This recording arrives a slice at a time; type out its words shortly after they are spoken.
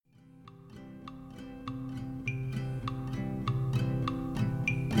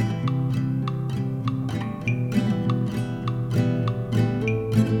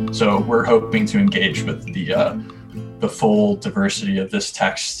So we're hoping to engage with the full diversity of this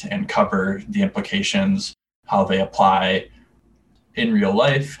text and cover the implications, how they apply in real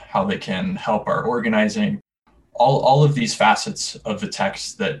life, how they can help our organizing, all of these facets of the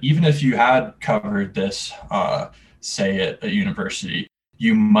text that even if you had covered this, say at a university,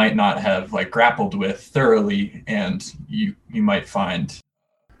 you might not have like grappled with thoroughly, and you might find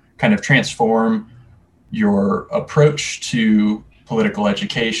kind of transform your approach to political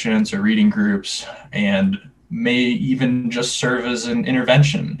educations or reading groups, and may even just serve as an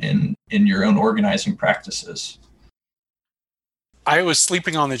intervention in your own organizing practices. I was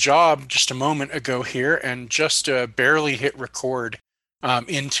sleeping on the job just a moment ago here and just barely hit record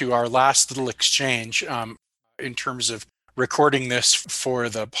into our last little exchange in terms of recording this for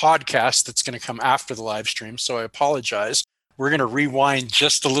the podcast that's going to come after the live stream. So I apologize. We're going to rewind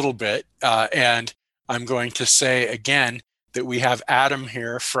just a little bit. And I'm going to say again that we have Adam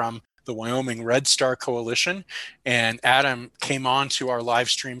here from the Wyoming Red Star Coalition. And Adam came on to our live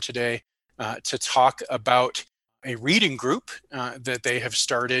stream today to talk about a reading group that they have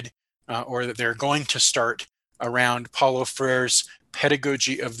started or that they're going to start around Paulo Freire's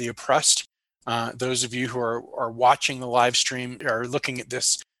Pedagogy of the Oppressed. Those of you who are watching the live stream are looking at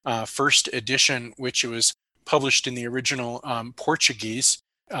this first edition, which was published in the original Portuguese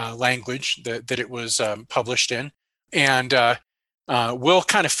language that it was published in. And we'll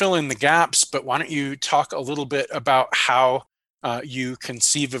kind of fill in the gaps, but why don't you talk a little bit about how you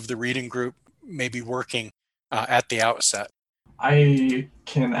conceive of the reading group maybe working at the outset? I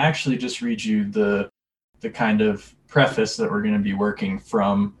can actually just read you the kind of preface that we're going to be working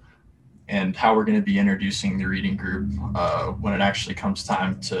from and how we're going to be introducing the reading group when it actually comes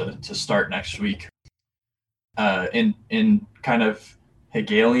time to start next week. In kind of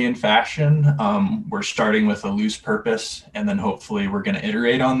Hegelian fashion, we're starting with a loose purpose, and then hopefully we're going to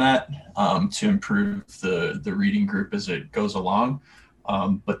iterate on that to improve the reading group as it goes along.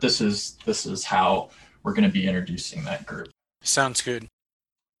 But this is how we're going to be introducing that group. Sounds good.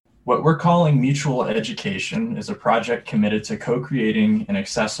 What we're calling Mutual Education is a project committed to co-creating an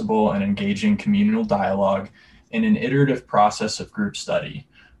accessible and engaging communal dialogue in an iterative process of group study,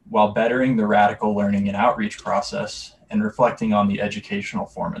 while bettering the radical learning and outreach process and reflecting on the educational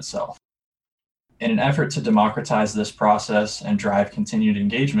form itself. In an effort to democratize this process and drive continued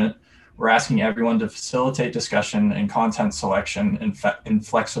engagement, we're asking everyone to facilitate discussion and content selection in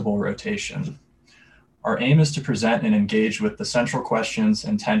flexible rotation. Our aim is to present and engage with the central questions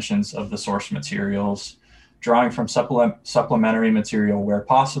and tensions of the source materials, drawing from supplementary material where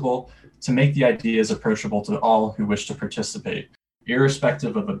possible to make the ideas approachable to all who wish to participate,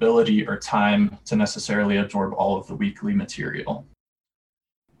 irrespective of ability or time to necessarily absorb all of the weekly material.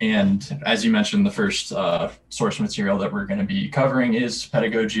 And as you mentioned, the first source material that we're going to be covering is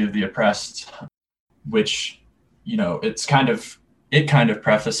Pedagogy of the Oppressed, which, it kind of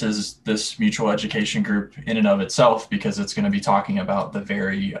prefaces this mutual education group in and of itself, because it's going to be talking about the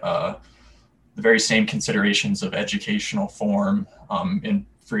very same considerations of educational form in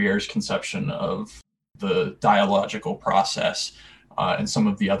Freire's conception of the dialogical process and some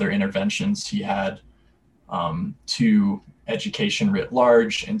of the other interventions he had to education writ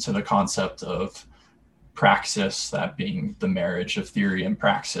large, into the concept of praxis, that being the marriage of theory and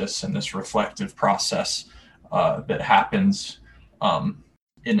praxis, and this reflective process that happens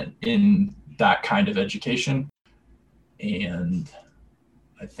in that kind of education. And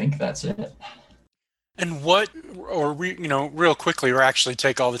I think that's it. And real quickly, or actually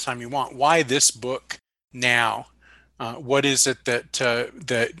take all the time you want, why this book now? What is it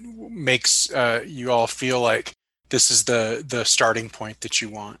that makes you all feel like this is the starting point that you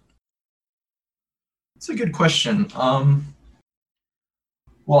want? It's a good question.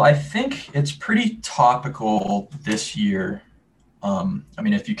 Well, I think it's pretty topical this year.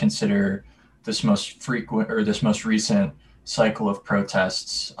 If you consider this most recent cycle of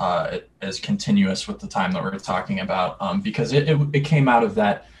protests as continuous with the time that we're talking about, because it came out of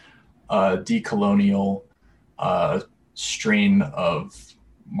that decolonial strain of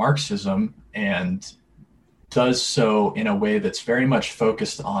Marxism, and does so in a way that's very much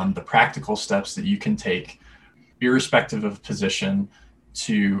focused on the practical steps that you can take, irrespective of position,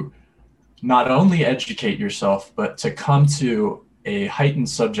 to not only educate yourself, but to come to a heightened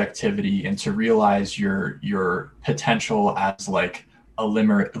subjectivity and to realize your potential as like a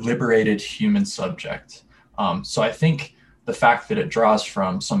liberated human subject. So I think the fact that it draws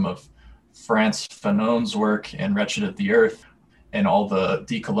from some of Frantz Fanon's work in Wretched of the Earth and all the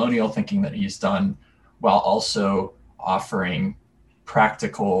decolonial thinking that he's done, while also offering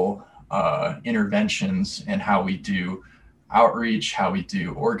practical interventions in how we do outreach, how we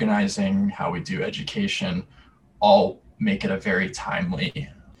do organizing, how we do education, all make it a very timely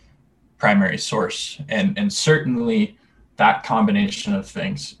primary source. And certainly that combination of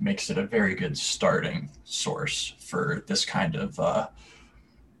things makes it a very good starting source for this kind of,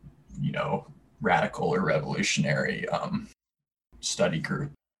 radical or revolutionary study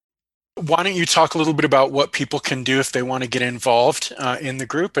group. Why don't you talk a little bit about what people can do if they want to get involved in the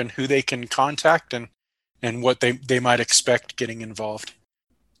group, and who they can contact, and what they might expect getting involved?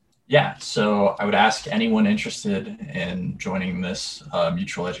 Yeah, so I would ask anyone interested in joining this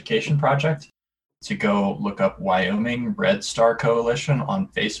mutual education project to go look up Wyoming Red Star Coalition on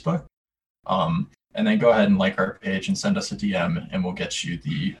Facebook. And then go ahead and like our page and send us a DM, and we'll get you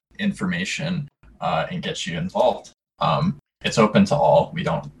the information and get you involved. It's open to all.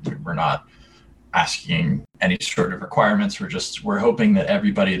 We're not asking any sort of requirements. We're hoping that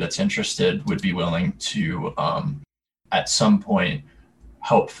everybody that's interested would be willing to, at some point,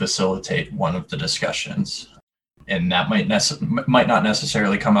 help facilitate one of the discussions. And that might not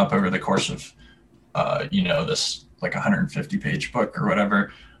necessarily come up over the course of, this like 150-page book or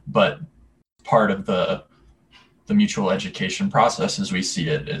whatever, but part of the mutual education process, as we see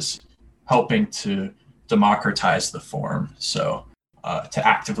it, is helping to democratize the form. So to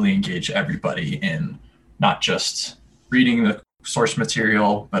actively engage everybody in not just reading the source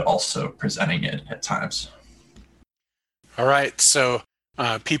material, but also presenting it at times. All right. So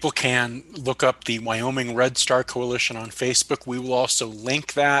people can look up the Wyoming Red Star Coalition on Facebook. We will also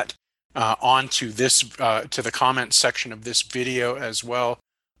link that onto this, to the comment section of this video, as well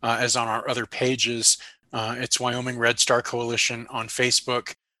as on our other pages. It's Wyoming Red Star Coalition on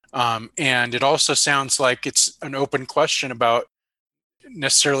Facebook. And it also sounds like it's an open question about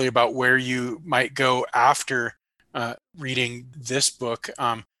where you might go after reading this book.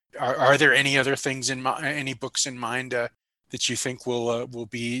 Are there any other things any books in mind that you think will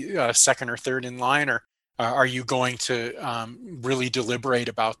be second or third in line, or are you going to really deliberate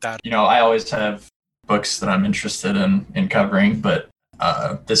about that? I always have books that I'm interested in covering, but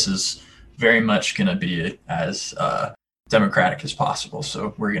this is very much going to be as democratic as possible.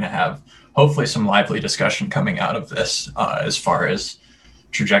 So we're going to have hopefully some lively discussion coming out of this as far as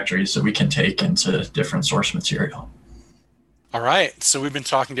trajectories that we can take into different source material. All right. So we've been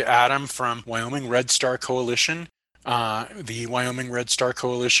talking to Adam from Wyoming Red Star Coalition. The Wyoming Red Star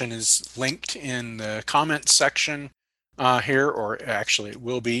Coalition is linked in the comments section here, or actually it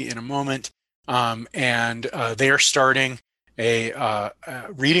will be in a moment. And they are starting a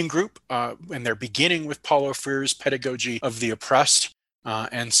reading group, and they're beginning with Paulo Freire's Pedagogy of the Oppressed.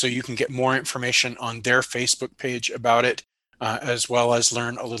 And so you can get more information on their Facebook page about it, as well as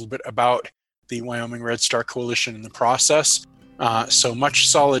learn a little bit about the Wyoming Red Star Coalition in the process. So much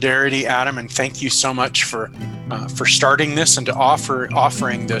solidarity, Adam, and thank you so much for starting this and to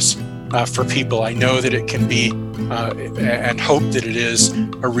offering this for people. I know that it can be, and hope that it is,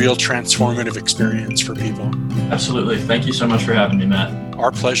 a real transformative experience for people. Absolutely. Thank you so much for having me, Matt.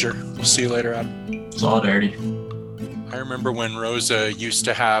 Our pleasure. We'll see you later, Adam. Solidarity. I remember when Rosa used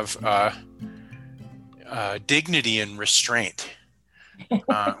to have dignity and restraint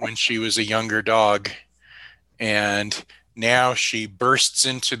when she was a younger dog, and now she bursts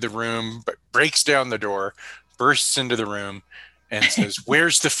into the room, breaks down the door, bursts into the room, and says,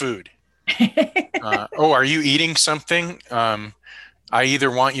 "Where's the food? Oh, are you eating something? I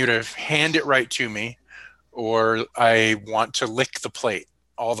either want you to hand it right to me, or I want to lick the plate,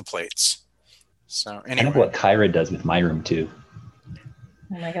 all the plates." So anyway. Kind of what Kyra does with my room too.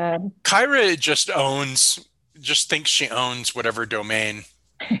 Oh my God. Kyra just thinks she owns whatever domain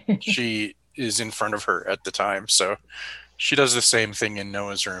she is in front of her at the time. So she does the same thing in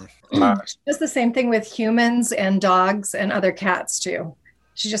Noah's room. She does the same thing with humans and dogs and other cats too.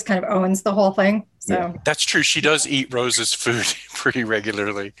 She just kind of owns the whole thing. So Yeah. That's true. She does eat Rose's food pretty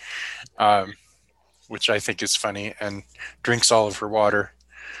regularly, which I think is funny, and drinks all of her water.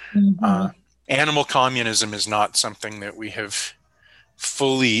 Mhm. Animal communism is not something that we have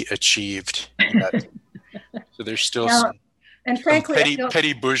fully achieved yet. So there's still Now, and frankly, I feel-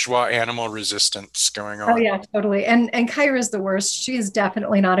 petty bourgeois animal resistance going on. Oh yeah, totally. And Kyra's the worst. She's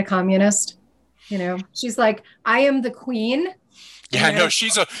definitely not a communist. She's like, I am the queen. Yeah, no,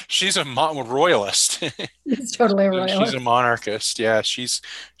 she's a royalist. She's totally a royalist. She's a monarchist. Yeah, she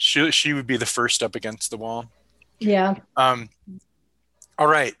would be the first up against the wall. Yeah. All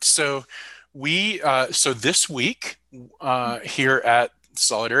right, so so this week here at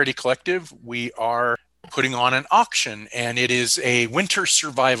Solidarity Collective, we are putting on an auction, and it is a winter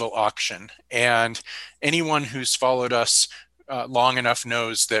survival auction. And anyone who's followed us long enough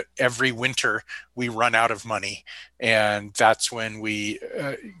knows that every winter we run out of money, and that's when we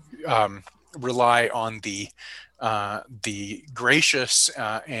rely on the gracious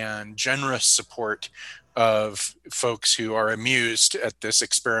and generous support of folks who are amused at this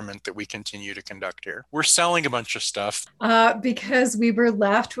experiment that we continue to conduct here. We're selling a bunch of stuff. Because we were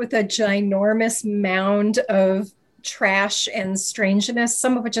left with a ginormous mound of trash and strangeness,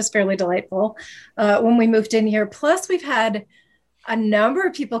 some of which is fairly delightful when we moved in here. Plus, we've had a number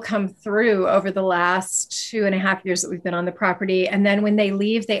of people come through over the last 2.5 years that we've been on the property. And then when they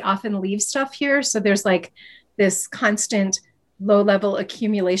leave, they often leave stuff here. So there's like this constant low-level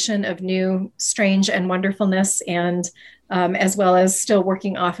accumulation of new strange and wonderfulness, and as well as still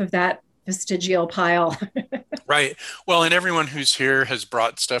working off of that vestigial pile. Right. Well, and everyone who's here has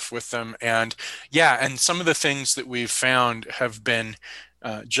brought stuff with them. And yeah, and some of the things that we've found have been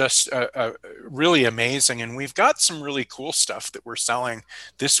just really amazing. And we've got some really cool stuff that we're selling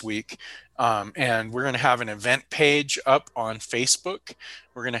this week. And we're going to have an event page up on Facebook.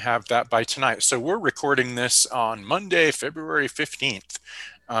 We're going to have that by tonight. So we're recording this on Monday, February 15th.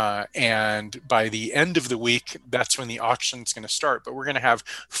 And by the end of the week, that's when the auction is going to start. But we're going to have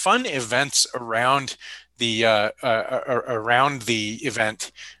fun events around the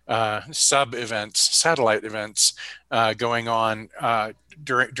event, sub events, satellite events going on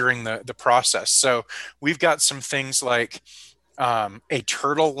during the process. So we've got some things like a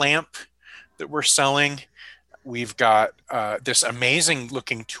turtle lamp that we're selling. We've got this amazing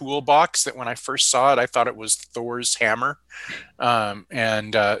looking toolbox that when I first saw it, I thought it was Thor's hammer. So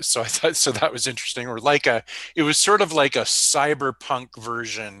I thought, so that was interesting. Or it was sort of like a cyberpunk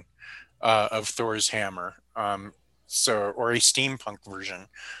version of Thor's hammer. Or a steampunk version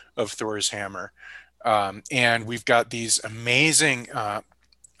of Thor's hammer. And we've got these amazing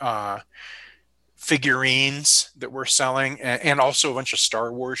figurines that we're selling, and also a bunch of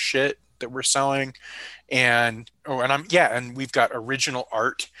Star Wars shit that we're selling. And we've got original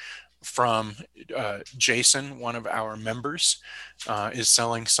art from Jason, one of our members, is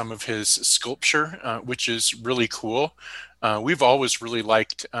selling some of his sculpture, which is really cool. We've always really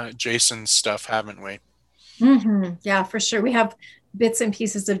liked Jason's stuff, haven't we? Mm-hmm. Yeah, for sure. We have bits and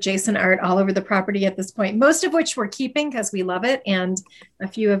pieces of Jason art all over the property at this point, most of which we're keeping because we love it, and a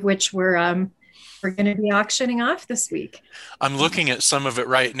few of which we're going to be auctioning off this week. I'm looking at some of it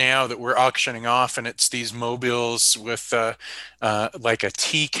right now that we're auctioning off, and it's these mobiles with like a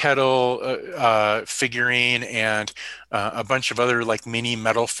tea kettle figurine and a bunch of other like mini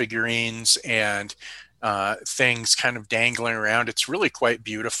metal figurines and things kind of dangling around. It's really quite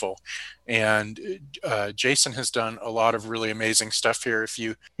beautiful. And Jason has done a lot of really amazing stuff here.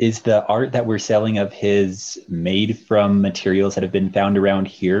 Is the art that we're selling of his made from materials that have been found around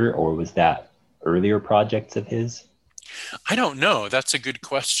here, or was that earlier projects of his? I don't know. That's a good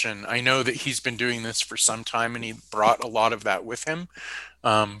question. I know that he's been doing this for some time and he brought a lot of that with him.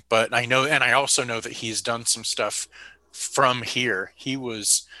 But I know, and I also know that he's done some stuff from here. He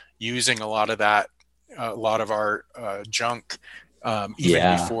was using a lot of that, a lot of our junk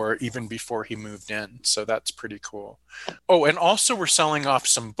even before he moved in. So that's pretty cool. Oh, and also we're selling off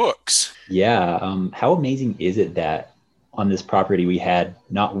some books. Yeah. How amazing is it that on this property we had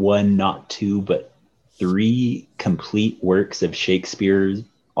not one, not two, but 3 complete works of Shakespeare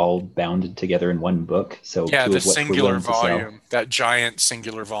all bound together in one book? So yeah, the singular volume, that giant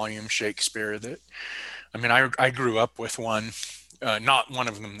singular volume Shakespeare that, I mean, I grew up with one. Not one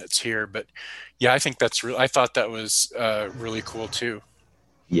of them that's here, but yeah, I think that's real. I thought that was really cool too.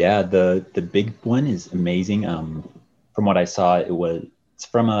 Yeah, the big one is amazing. From what I saw, it's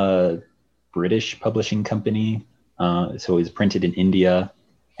from a British publishing company. So it was printed in India.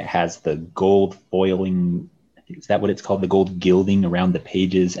 It has the gold foiling. Is that what it's called? The gold gilding around the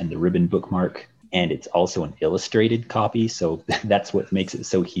pages and the ribbon bookmark. And it's also an illustrated copy. So that's what makes it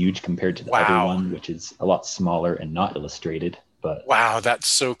so huge compared to the other one, which is a lot smaller and not illustrated. But wow, that's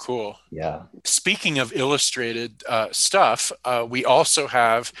so cool. Yeah. Speaking of illustrated stuff, we also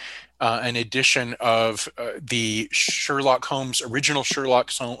have an edition of the original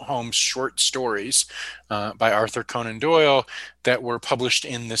Sherlock Holmes short stories by Arthur Conan Doyle that were published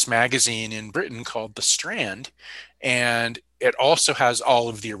in this magazine in Britain called The Strand. And it also has all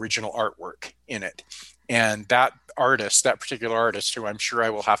of the original artwork in it. And that particular artist, who I'm sure I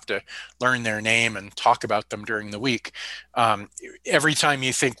will have to learn their name and talk about them during the week, every time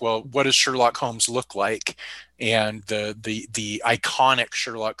you think, well, what does Sherlock Holmes look like? And the iconic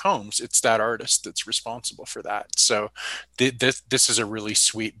Sherlock Holmes, it's that artist that's responsible for that. So this is a really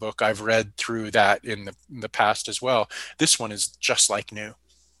sweet book. I've read through that in the past as well. This one is just like new.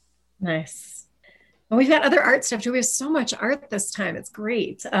 Nice. And we've got other art stuff too. We have so much art this time. It's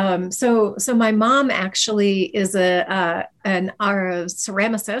great. So my mom actually is a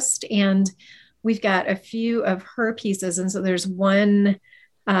ceramicist, and we've got a few of her pieces. And so there's one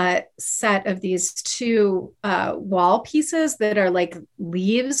set of these two wall pieces that are like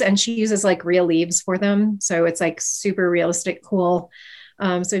leaves, and she uses like real leaves for them. So it's like super realistic, cool.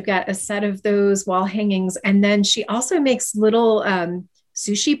 So we've got a set of those wall hangings, and then she also makes little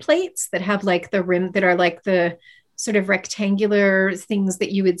sushi plates that have like the rim, that are like the sort of rectangular things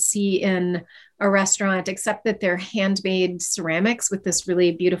that you would see in a restaurant, except that they're handmade ceramics with this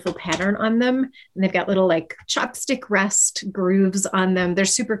really beautiful pattern on them. And they've got little like chopstick rest grooves on them. They're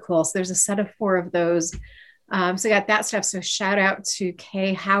super cool. So there's a set of 4 of those. So I got that stuff. So shout out to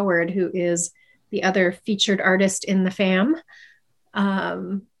Kay Howard, who is the other featured artist in the FAM.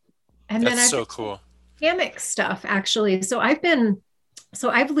 And That's then so cool. Hammock stuff, actually. So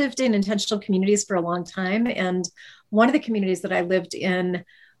I've lived in intentional communities for a long time. And one of the communities that I lived in,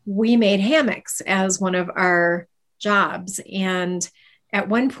 we made hammocks as one of our jobs. And at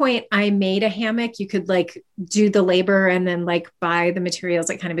one point I made a hammock. You could like do the labor and then like buy the materials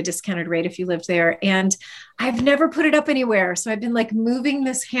at kind of a discounted rate if you lived there. And I've never put it up anywhere. So I've been like moving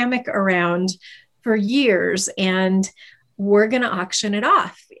this hammock around for years, and we're going to auction it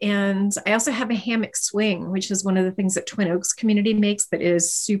off. And I also have a hammock swing, which is one of the things that Twin Oaks community makes that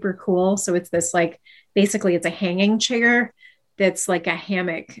is super cool. So it's this like, basically it's a hanging chair that's like a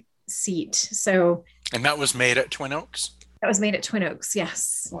hammock seat. So, and that was made at Twin Oaks? That was made at Twin Oaks.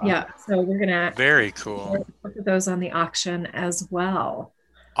 Yes. Wow. Yeah. So we're going to very cool. Put those on the auction as well.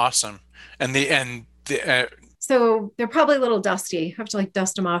 Awesome. So they're probably a little dusty. I have to like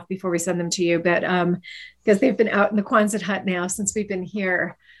dust them off before we send them to you, but because they've been out in the Quonset hut now since we've been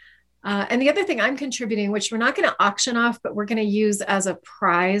here. And the other thing I'm contributing, which we're not going to auction off, but we're going to use as a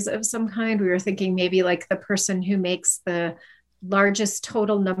prize of some kind. We were thinking maybe like the person who makes the largest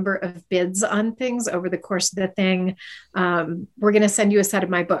total number of bids on things over the course of the thing. We're going to send you a set of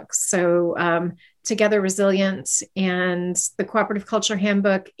my books. So Together Resilient and the Cooperative Culture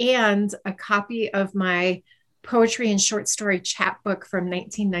Handbook, and a copy of my poetry and short story chapbook from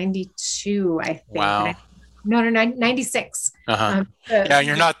 1992, I think. Wow. No, 96. Uh-huh. Yeah,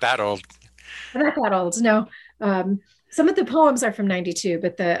 you're not that old. I'm not that old, no. Some of the poems are from 92,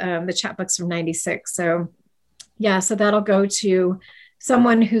 but the chapbook's from 96. So yeah, so that'll go to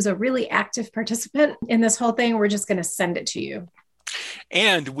someone who's a really active participant in this whole thing. We're just going to send it to you.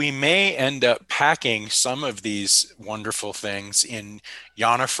 And we may end up packing some of these wonderful things in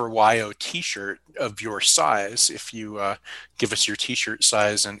Yana for YO t-shirt of your size. If you give us your t-shirt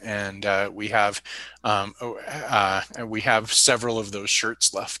size, and we have several of those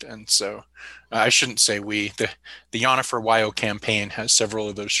shirts left. And so I shouldn't say the Yana for YO campaign has several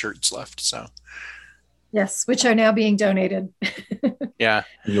of those shirts left. So yes, which are now being donated. Yeah.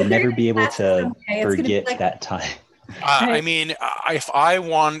 You'll never be able to forget that time. I mean, if I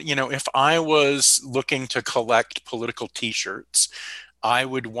was looking to collect political t-shirts, I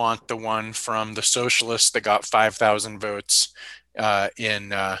would want the one from the socialists that got 5,000 votes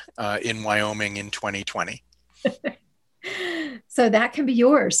in Wyoming in 2020. So that can be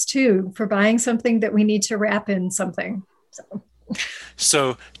yours too, for buying something that we need to wrap in something.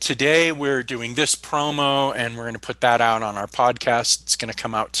 So today we're doing this promo, and we're going to put that out on our podcast. It's going to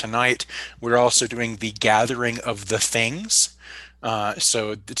come out tonight. We're also doing the Gathering of the Things.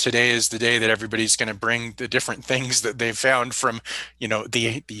 So today is the day that everybody's going to bring the different things that they've found from,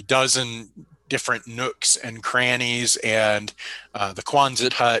 the dozen different nooks and crannies and the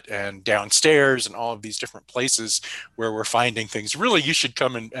Quonset hut and downstairs and all of these different places where we're finding things. Really, you should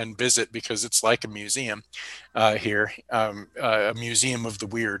come and visit, because it's like a museum here, a museum of the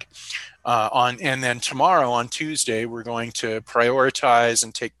weird. And then tomorrow on Tuesday, we're going to prioritize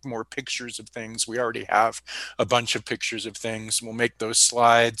and take more pictures of things. We already have a bunch of pictures of things. We'll make those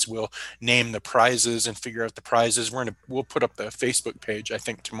slides. We'll name the prizes and figure out the prizes. We'll put up the Facebook page, I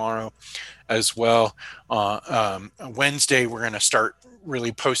think, tomorrow as well. Wednesday, we're going to start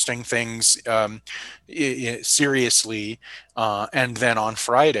really posting things seriously. And then on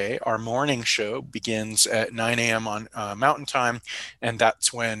Friday, our morning show begins at 9 a.m. on Mountain Time. And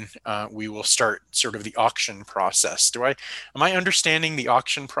that's when we will start sort of the auction process. Am I understanding the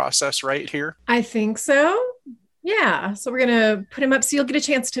auction process right here? I think so. Yeah. So we're going to put them up so you'll get a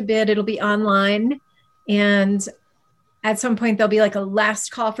chance to bid. It'll be online. And at some point, there'll be like a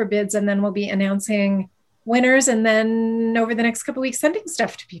last call for bids. And then we'll be announcing winners, and then over the next couple of weeks, sending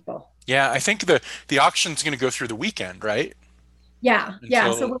stuff to people. Yeah, I think the auction's going to go through the weekend, right? Yeah.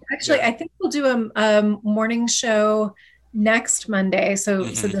 So we'll actually, I think we'll do a morning show next Monday. So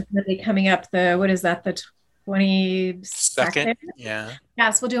this Monday coming up, what is that? The 22nd? Yeah.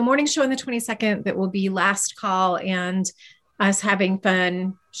 Yes, we'll do a morning show on the 22nd that will be last call and us having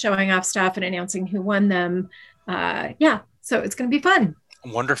fun, showing off stuff and announcing who won them. So it's going to be fun.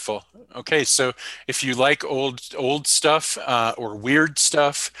 Wonderful. Okay, so if you like old stuff or weird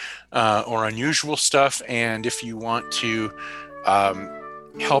stuff or unusual stuff, and if you want to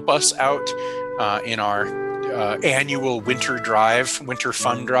help us out in our annual winter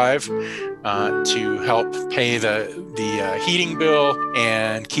fun drive to help pay the heating bill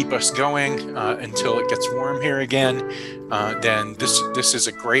and keep us going until it gets warm here again, then this is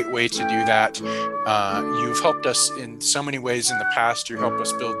a great way to do that. You've helped us in so many ways in the past. You helped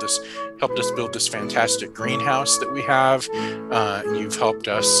us build this fantastic greenhouse that we have. You've helped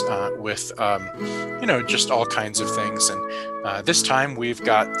us with just all kinds of things, and this time we've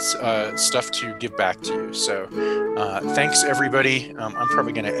got stuff to give back to you. So thanks everybody. I'm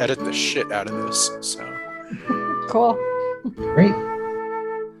probably going to edit the shit out of this. So cool. Great.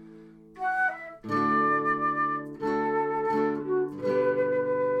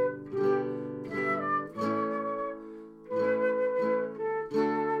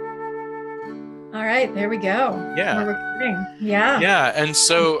 All right, there we go. Yeah. We're recording. Yeah. Yeah, and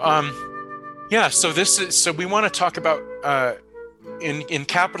so so we want to talk about in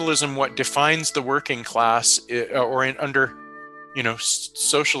capitalism what defines the working class, or under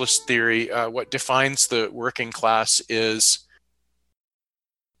socialist theory, what defines the working class is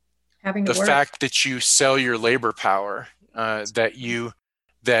having to the work. fact that you sell your labor power, that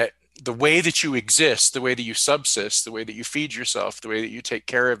the way that you exist, the way that you subsist, the way that you feed yourself, the way that you take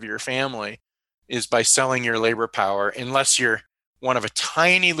care of your family is by selling your labor power, unless you're one of a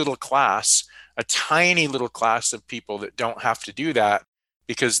tiny little class of people that don't have to do that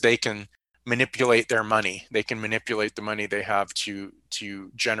because they can manipulate their money. They can manipulate the money they have to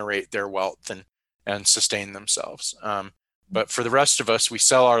generate their wealth and sustain themselves. But for the rest of us, we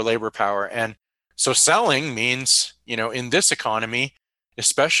sell our labor power. And so selling means, in this economy,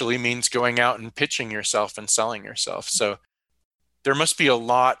 especially means going out and pitching yourself and selling yourself. So there must be a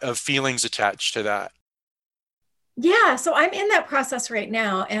lot of feelings attached to that. Yeah, so I'm in that process right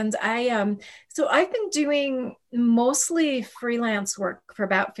now, and I've been doing mostly freelance work for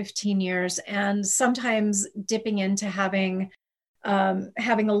about 15 years, and sometimes dipping into having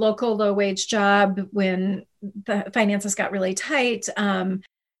a local low wage job when the finances got really tight.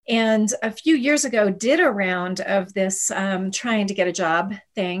 And a few years ago, did a round of this trying to get a job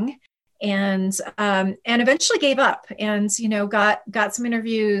thing. And eventually gave up, and got some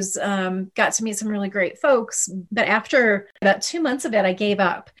interviews, got to meet some really great folks. But after about 2 months of it, I gave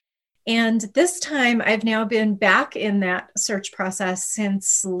up. And this time, I've now been back in that search process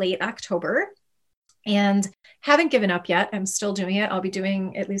since late October, and haven't given up yet. I'm still doing it. I'll be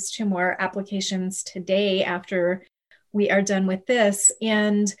doing at least 2 more applications today after we are done with this.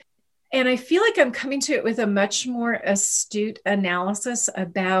 And I feel like I'm coming to it with a much more astute analysis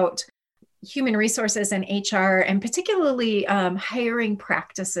about human resources and HR, and particularly hiring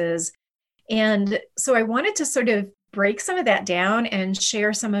practices. And so I wanted to sort of break some of that down and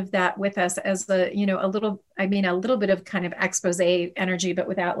share some of that with us as a little bit of kind of expose energy, but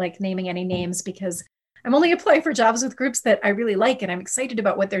without like naming any names, because I'm only applying for jobs with groups that I really like and I'm excited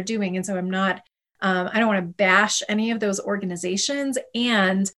about what they're doing. And so I don't want to bash any of those organizations.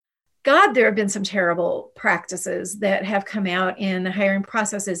 And God, there have been some terrible practices that have come out in the hiring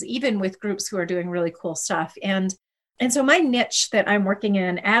processes, even with groups who are doing really cool stuff. And so my niche that I'm working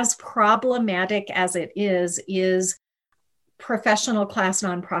in, as problematic as it is professional class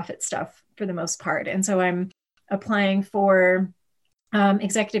nonprofit stuff for the most part. And so I'm applying for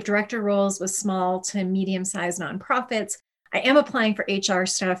executive director roles with small to medium-sized nonprofits. I am applying for HR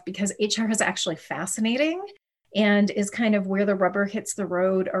stuff because HR is actually fascinating and is kind of where the rubber hits the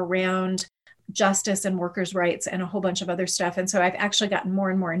road around justice and workers' rights and a whole bunch of other stuff. And so I've actually gotten more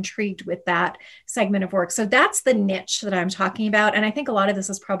and more intrigued with that segment of work. So that's the niche that I'm talking about. And I think a lot of this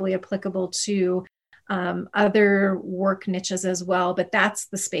is probably applicable to other work niches as well, but that's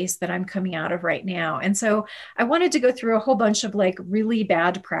the space that I'm coming out of right now. And so I wanted to go through a whole bunch of like really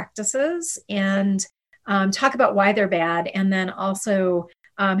bad practices and talk about why they're bad, and then also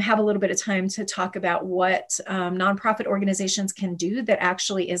have a little bit of time to talk about what nonprofit organizations can do that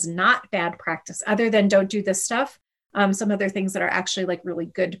actually is not bad practice, other than don't do this stuff. Some other things that are actually like really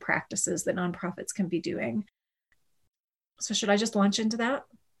good practices that nonprofits can be doing. So should I just launch into that?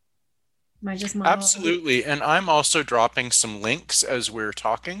 Am I just Absolutely. And I'm also dropping some links as we're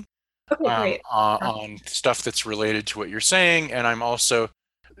talking. Okay, great. On stuff that's related to what you're saying. And I'm also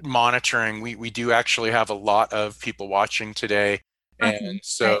monitoring. We do actually have a lot of people watching today. Awesome. And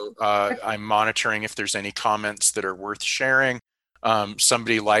so I'm monitoring if there's any comments that are worth sharing.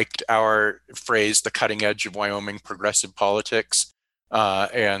 Somebody liked our phrase, the cutting edge of Wyoming progressive politics.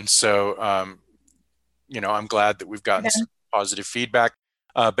 And so, I'm glad that we've gotten some positive feedback.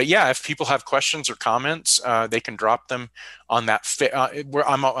 But yeah, if people have questions or comments, they can drop them on that.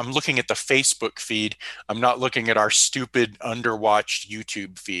 I'm looking at the Facebook feed. I'm not looking at our stupid underwatched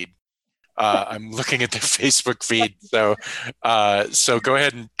YouTube feed. I'm looking at the Facebook feed. So go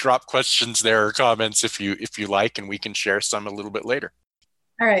ahead and drop questions there or comments if you like, and we can share some a little bit later.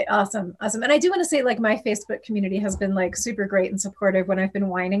 All right, awesome. And I do want to say, like, my Facebook community has been like super great and supportive when I've been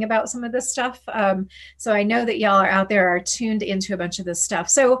whining about some of this stuff. So I know that y'all are out there are tuned into a bunch of this stuff.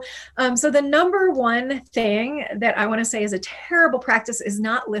 So the number one thing that I want to say is a terrible practice is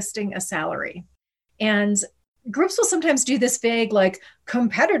not listing a salary. And groups will sometimes do this big, like,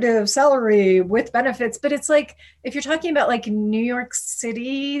 competitive salary with benefits, but it's like, if you're talking about like New York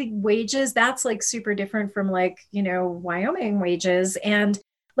City wages, that's like super different from like, Wyoming wages. And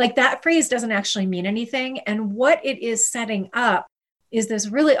like that phrase doesn't actually mean anything. And what it is setting up is this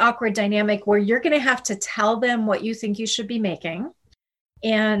really awkward dynamic where you're going to have to tell them what you think you should be making.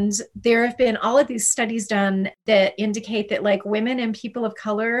 And there have been all of these studies done that indicate that like women and people of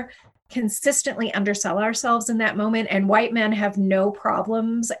color consistently undersell ourselves in that moment, and white men have no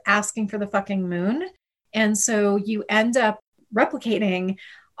problems asking for the fucking moon. And so you end up replicating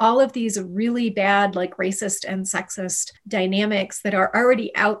all of these really bad, like, racist and sexist dynamics that are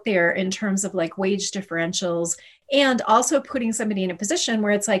already out there in terms of like wage differentials, and also putting somebody in a position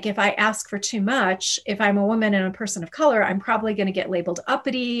where it's like, if I ask for too much, if I'm a woman and a person of color, I'm probably going to get labeled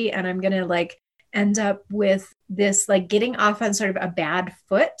uppity, and I'm going to like end up with this, like, getting off on sort of a bad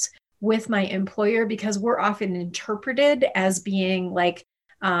foot with my employer, because we're often interpreted as being like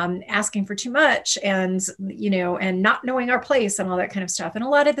asking for too much, and and not knowing our place and all that kind of stuff. And a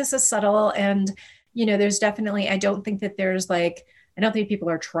lot of this is subtle, and there's definitely, I don't think people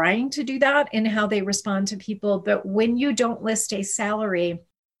are trying to do that in how they respond to people. But when you don't list a salary,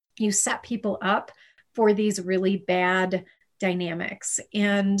 you set people up for these really bad dynamics.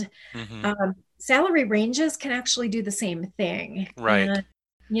 And salary ranges can actually do the same thing, right?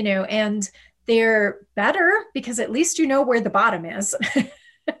 And they're better because at least where the bottom is.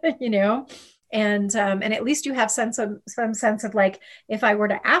 And at least you have some sense of like, if I were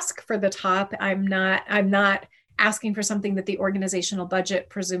to ask for the top, I'm not asking for something that the organizational budget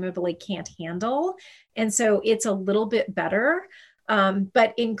presumably can't handle. And so it's a little bit better.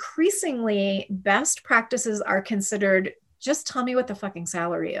 But increasingly, best practices are considered, just tell me what the fucking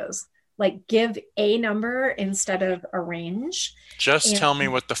salary is. Like, give a number instead of a range. Just tell me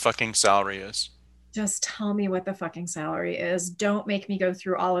what the fucking salary is. Just tell me what the fucking salary is. Don't make me go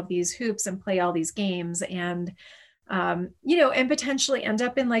through all of these hoops and play all these games and, and potentially end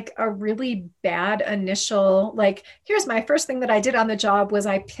up in like a really bad initial, like, here's my first thing that I did on the job was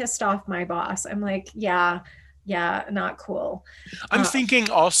I pissed off my boss. I'm like, yeah, not cool. I'm thinking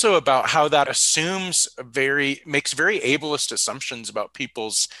also about how that makes very ableist assumptions about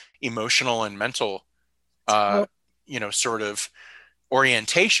people's emotional and mental, sort of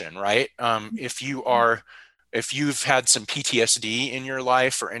orientation, right? If you've had some PTSD in your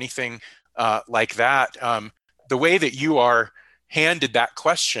life or anything like that, the way that you are handed that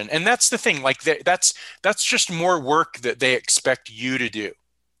question, and that's the thing, like that's just more work that they expect you to do.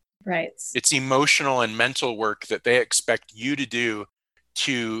 Right. It's emotional and mental work that they expect you to do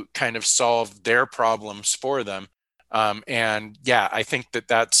to kind of solve their problems for them. And yeah, I think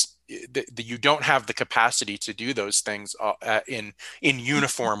that you don't have the capacity to do those things in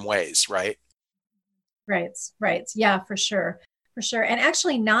uniform ways, right? Right. Yeah, for sure. And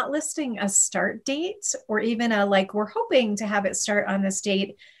actually not listing a start date or even we're hoping to have it start on this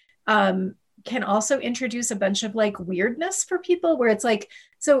date can also introduce a bunch of like weirdness for people where it's like,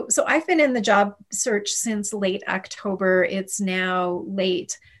 so I've been in the job search since late October. It's now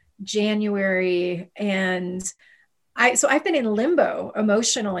late January. And I've been in limbo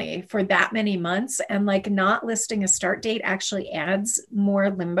emotionally for that many months, and like not listing a start date actually adds more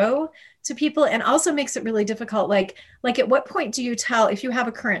limbo to people and also makes it really difficult. Like at what point do you tell, if you have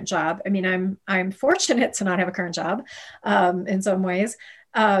a current job? I mean, I'm fortunate to not have a current job in some ways.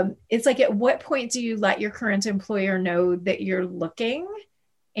 It's like, at what point do you let your current employer know that you're looking,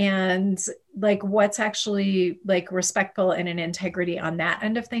 and like what's actually like respectful and an integrity on that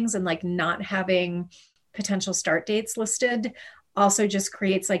end of things, and like not having potential start dates listed also just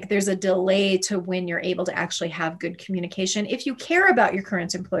creates like there's a delay to when you're able to actually have good communication. If you care about your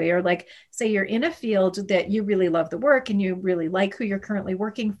current employer, like say you're in a field that you really love the work and you really like who you're currently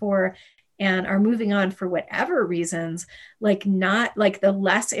working for and are moving on for whatever reasons, like not like the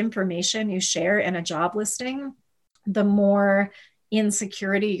less information you share in a job listing, the more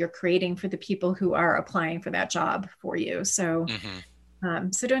insecurity you're creating for the people who are applying for that job for you. So,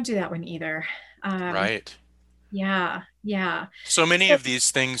 so don't do that one either. Right. Yeah. So many of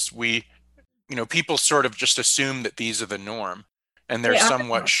these things people sort of just assume that these are the norm, and they're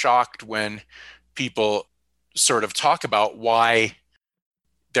somewhat shocked when people sort of talk about why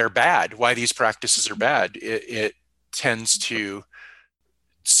they're bad, why these practices are bad. It tends to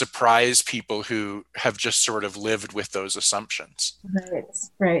surprise people who have just sort of lived with those assumptions.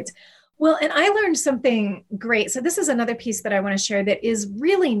 Right. Well, and I learned something great. So this is another piece that I want to share that is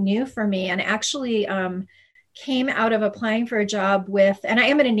really new for me and actually came out of applying for a job with, and I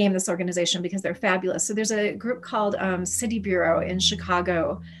am going to name this organization because they're fabulous. So there's a group called City Bureau in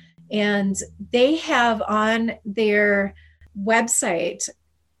Chicago, and they have on their website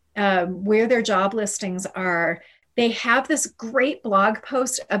where their job listings are, they have this great blog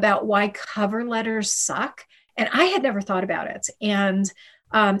post about why cover letters suck. And I had never thought about it.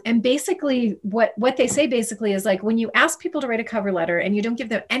 And basically what they say basically is like, when you ask people to write a cover letter and you don't give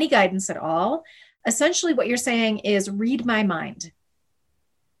them any guidance at all, essentially what you're saying is read my mind.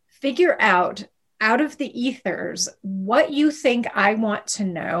 Figure out of the ethers what you think I want to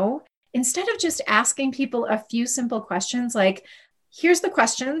know, instead of just asking people a few simple questions like, here's the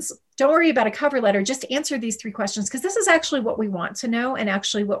questions. Don't worry about a cover letter. Just answer these 3 questions, because this is actually what we want to know and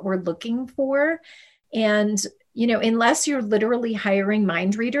actually what we're looking for. And, unless you're literally hiring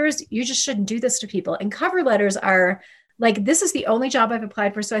mind readers, you just shouldn't do this to people. And cover letters are like, this is the only job I've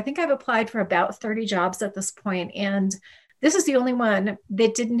applied for. So I think I've applied for about 30 jobs at this point, and this is the only one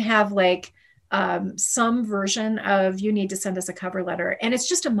that didn't have like some version of you need to send us a cover letter. And it's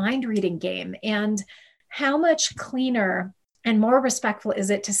just a mind reading game. And how much cleaner and more respectful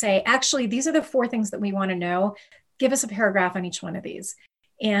is it to say, actually, these are the 4 things that we want to know. Give us a paragraph on each one of these.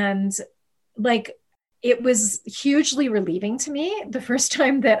 And like, it was hugely relieving to me the first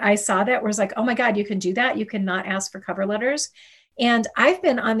time that I saw that, was like, oh my God, you can do that. You cannot ask for cover letters. And I've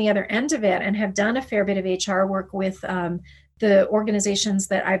been on the other end of it and have done a fair bit of HR work with the organizations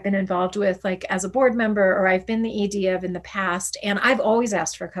that I've been involved with, like as a board member, or I've been the ED of in the past. And I've always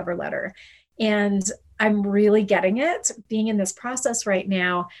asked for a cover letter. And I'm really getting it, being in this process right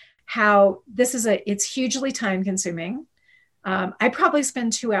now, how it's hugely time consuming. I probably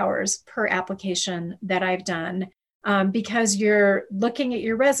spend 2 hours per application that I've done, because you're looking at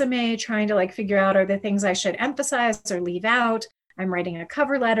your resume, trying to like figure out, are there things I should emphasize or leave out? I'm writing a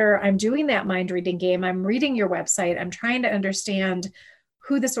cover letter. I'm doing that mind reading game. I'm reading your website. I'm trying to understand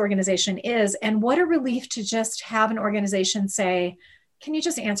who this organization is. And what a relief to just have an organization say, can you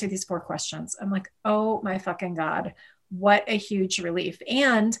just answer these 4 questions? I'm like, oh my fucking God, what a huge relief.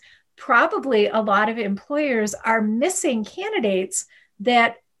 And probably a lot of employers are missing candidates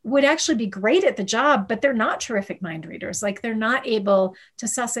that would actually be great at the job, but they're not terrific mind readers. Like, they're not able to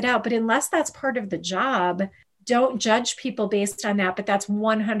suss it out. But unless that's part of the job, don't judge people based on that. But that's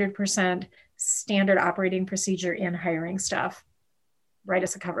 100% standard operating procedure in hiring stuff. Write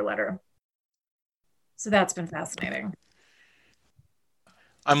us a cover letter. So that's been fascinating.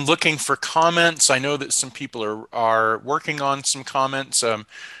 I'm looking for comments. I know that some people are working on some comments.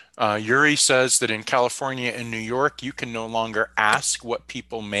 Yuri says that in California and New York, you can no longer ask what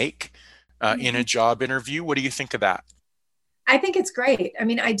people make in a job interview. What do you think of that? I think it's great. I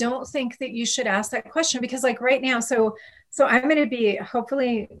mean, I don't think that you should ask that question, because like right now, so I'm going to be,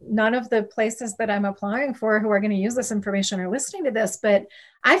 hopefully none of the places that I'm applying for who are going to use this information are listening to this, but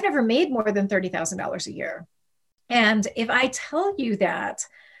I've never made more than $30,000 a year. And if I tell you that,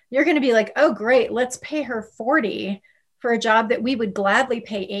 you're going to be like, oh, great, let's pay her 40 for a job that we would gladly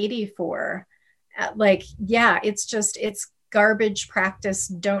pay 80 for. Like, yeah, it's garbage practice.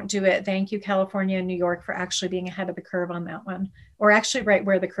 Don't do it. Thank you, California and New York, for actually being ahead of the curve on that one, or actually right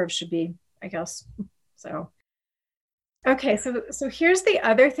where the curve should be, I guess. So, okay. So here's the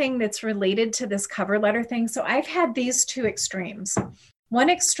other thing that's related to this cover letter thing. So I've had these 2 extremes. One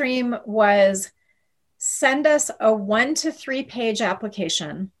extreme was send us a 1 to 3 page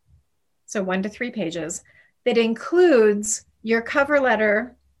application. So 1 to 3 pages that includes your cover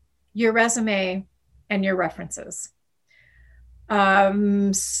letter, your resume, and your references.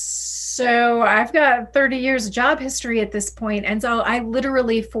 So I've got 30 years of job history at this point. And so I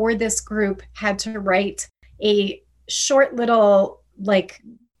literally, for this group, had to write a short little like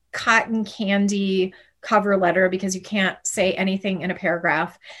cotton candy cover letter because you can't say anything in a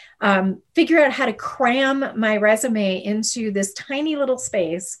paragraph. Figure out how to cram my resume into this tiny little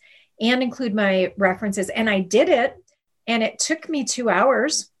space and include my references. And I did it. And it took me 2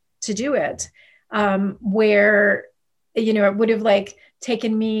 hours to do it, where, it would have like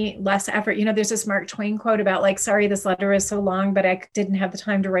taken me less effort. There's this Mark Twain quote about like, sorry, this letter is so long, but I didn't have the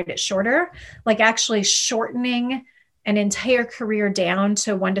time to write it shorter. Like actually shortening an entire career down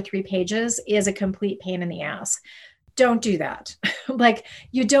to 1 to 3 pages is a complete pain in the ass. Don't do that. Like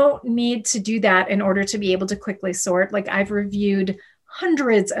you don't need to do that in order to be able to quickly sort. Like I've reviewed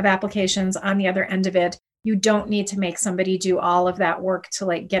hundreds of applications on the other end of it. You don't need to make somebody do all of that work to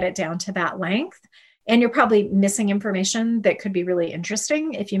like get it down to that length. And you're probably missing information that could be really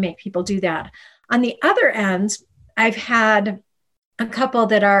interesting if you make people do that. On the other end, I've had a couple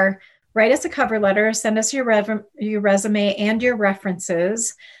that are write us a cover letter, send us your resume and your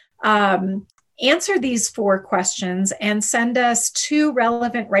references, answer these 4 questions and send us 2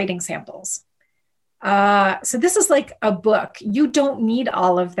 relevant writing samples. So this is like a book. You don't need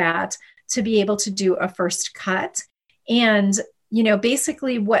all of that to be able to do a first cut. And,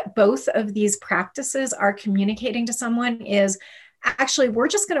 basically what both of these practices are communicating to someone is actually, we're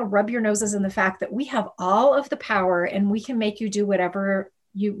just going to rub your noses in the fact that we have all of the power and we can make you do whatever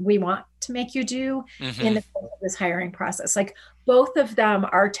we want to make you do in the course of this hiring process. Like both of them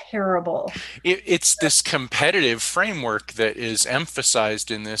are terrible. It's this competitive framework that is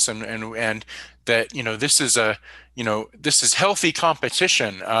emphasized in this, and that this is healthy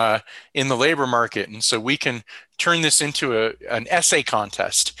competition in the labor market, and so we can turn this into an essay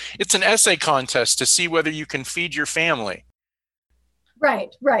contest. It's an essay contest to see whether you can feed your family.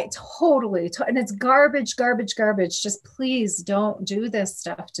 Right, totally. And it's garbage. Just please don't do this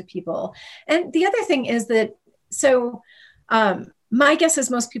stuff to people. And the other thing is that, my guess is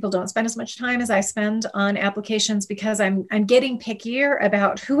most people don't spend as much time as I spend on applications because I'm getting pickier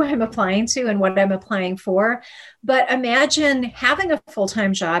about who I'm applying to and what I'm applying for. But imagine having a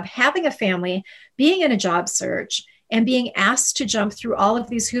full-time job, having a family, being in a job search, and being asked to jump through all of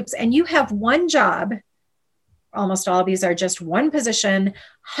these hoops, and you have one job. Almost all of these are just one position,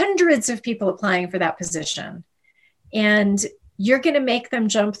 hundreds of people applying for that position. And you're going to make them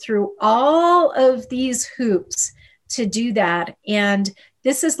jump through all of these hoops to do that. And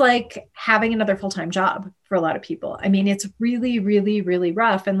this is like having another full-time job for a lot of people. I mean, it's really, really, really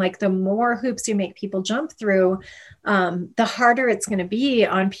rough. And like the more hoops you make people jump through, the harder it's going to be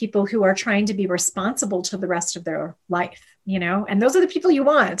on people who are trying to be responsible to the rest of their life, and those are the people you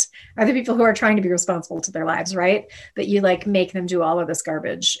want, are the people who are trying to be responsible to their lives, right? But you like make them do all of this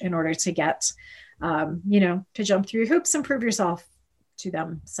garbage in order to get, to jump through your hoops and prove yourself to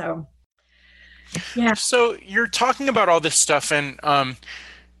them. So yeah. So you're talking about all this stuff, and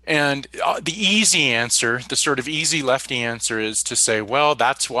the easy answer, the sort of easy lefty answer, is to say, well,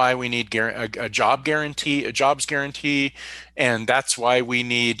 that's why we need a jobs guarantee, and that's why we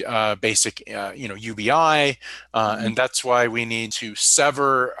need basic, UBI, and that's why we need to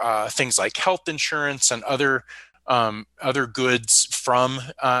sever things like health insurance and other goods from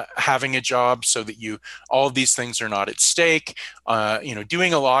having a job, so that all of these things are not at stake.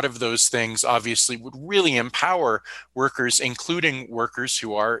 Doing a lot of those things obviously would really empower workers, including workers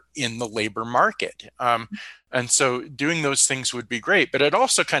who are in the labor market. And so doing those things would be great. But it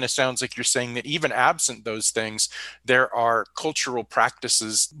also kind of sounds like you're saying that even absent those things, there are cultural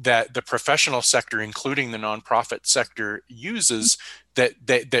practices that the professional sector, including the nonprofit sector, uses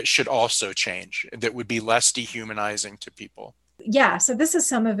that should also change, that would be less dehumanizing to people. Yeah, so this is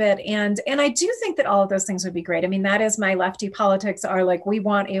some of it. And I do think that all of those things would be great. I mean, that is my lefty politics, are like, we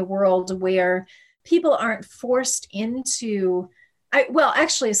want a world where people aren't forced into,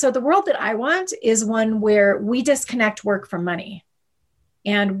 so the world that I want is one where we disconnect work from money,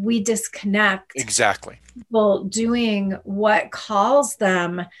 and we disconnect exactly people doing what calls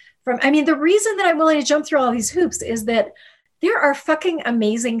them from, the reason that I'm willing to jump through all these hoops is that there are fucking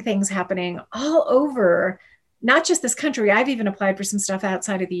amazing things happening all over, not just this country. I've even applied for some stuff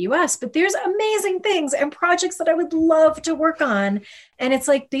outside of the US, but there's amazing things and projects that I would love to work on. And it's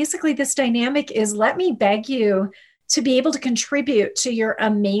like, basically this dynamic is, let me beg you to be able to contribute to your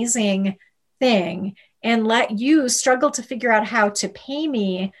amazing thing, and let you struggle to figure out how to pay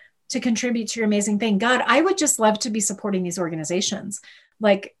me to contribute to your amazing thing. God, I would just love to be supporting these organizations.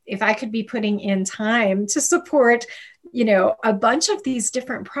 Like if I could be putting in time to support, a bunch of these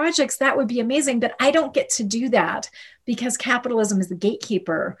different projects, that would be amazing. But I don't get to do that because capitalism is the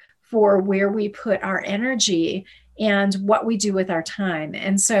gatekeeper for where we put our energy and what we do with our time.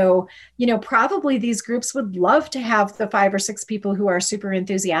 And so, probably these groups would love to have the 5 or 6 people who are super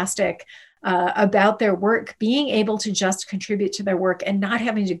enthusiastic about their work, being able to just contribute to their work and not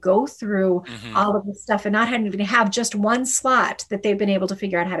having to go through all of the stuff and not having to have just one slot that they've been able to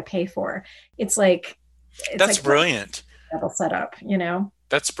figure out how to pay for. It's that's brilliant. Set up, you know?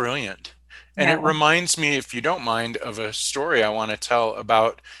 That's brilliant. And it reminds me, if you don't mind, of a story I want to tell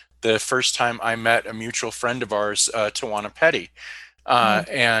about the first time I met a mutual friend of ours, Tawana Petty.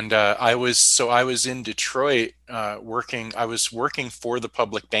 And I was in Detroit working. I was working for the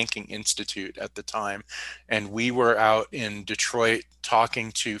Public Banking Institute at the time, and we were out in Detroit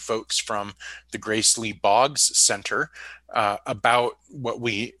talking to folks from the Grace Lee Boggs Center about what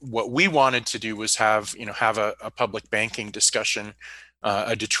we wanted to do was have a public banking discussion,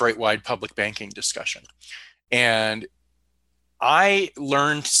 a Detroit-wide public banking discussion, and I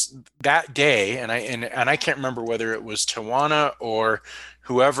learned that day, and I can't remember whether it was Tawana or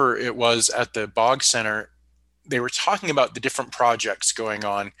whoever it was at the Boggs Center. They were talking about the different projects going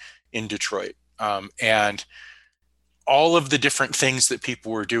on in Detroit, and all of the different things that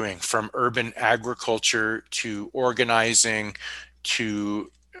people were doing, from urban agriculture to organizing to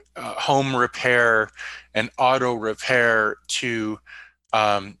home repair and auto repair to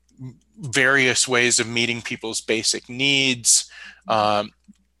various ways of meeting people's basic needs,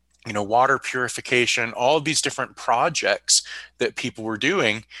 water purification, all of these different projects that people were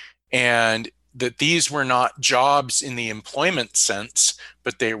doing, and that these were not jobs in the employment sense,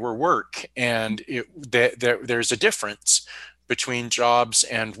 but they were work. And there's a difference between jobs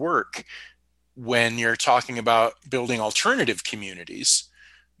and work when you're talking about building alternative communities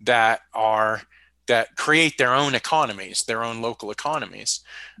that create their own economies, their own local economies.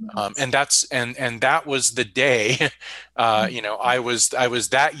 And that was the day, I was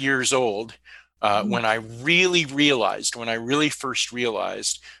that years old when I really first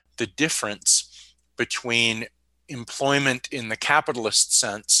realized the difference between employment in the capitalist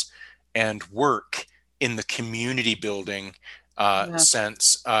sense and work in the community building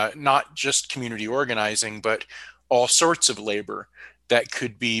sense, not just community organizing, but all sorts of labor that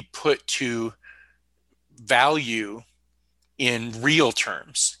could be put to value in real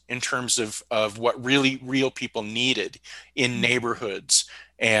terms, in terms of what really real people needed in neighborhoods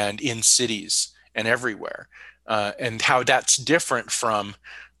and in cities and everywhere, and how that's different from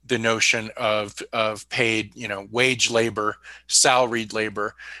the notion of paid, wage labor, salaried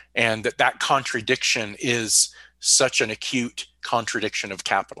labor, and that contradiction is such an acute contradiction of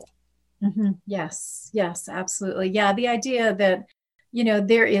capital. Yes, absolutely. Yeah, the idea that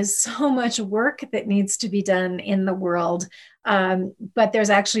there is so much work that needs to be done in the world, but there's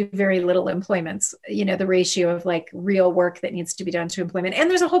actually very little employment, the ratio of like real work that needs to be done to employment. And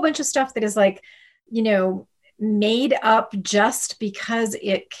there's a whole bunch of stuff that is like, made up just because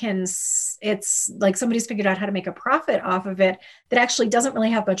it's like somebody's figured out how to make a profit off of it that actually doesn't really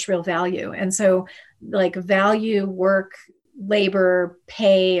have much real value. And so like value, work, labor,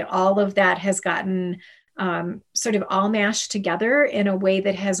 pay, all of that has gotten sort of all mashed together in a way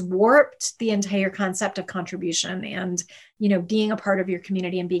that has warped the entire concept of contribution and, being a part of your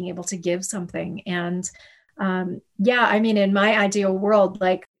community and being able to give something. And in my ideal world,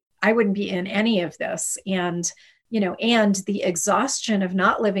 like I wouldn't be in any of this. And, and the exhaustion of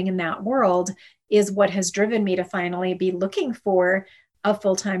not living in that world is what has driven me to finally be looking for a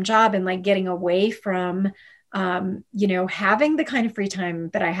full-time job and like getting away from having the kind of free time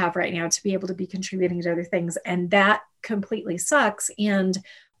that I have right now to be able to be contributing to other things. And that completely sucks. And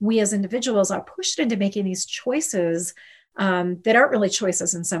we as individuals are pushed into making these choices that aren't really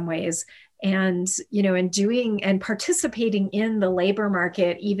choices in some ways. And, and doing and participating in the labor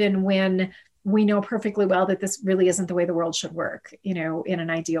market, even when we know perfectly well that this really isn't the way the world should work, in an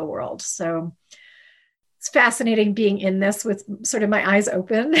ideal world. So it's fascinating being in this with sort of my eyes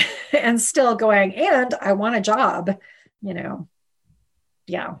open and still going, and I want a job,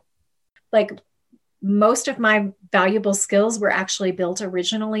 yeah. Like most of my valuable skills were actually built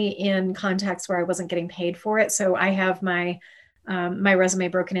originally in contexts where I wasn't getting paid for it. So I have my resume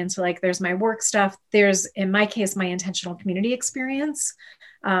broken into like, there's my work stuff. There's, in my case, my intentional community experience.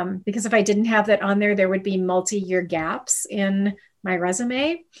 Because if I didn't have that on there, there would be multi-year gaps in my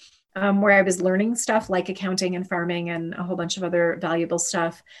resume. Where I was learning stuff like accounting and farming and a whole bunch of other valuable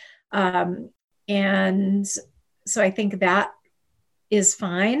stuff. And so I think that is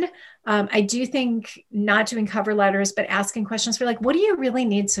fine. I do think not doing cover letters, but asking questions for like, what do you really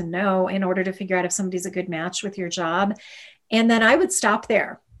need to know in order to figure out if somebody's a good match with your job? And then I would stop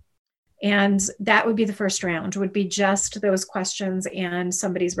there. And that would be the first round, would be just those questions and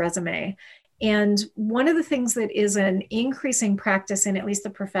somebody's resume. And one of the things that is an increasing practice in at least the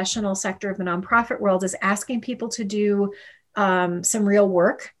professional sector of the nonprofit world is asking people to do some real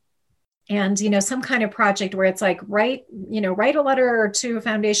work and some kind of project where it's like write a letter to a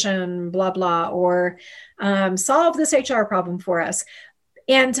foundation, blah blah, or solve this HR problem for us,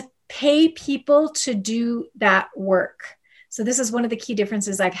 and pay people to do that work. So this is one of the key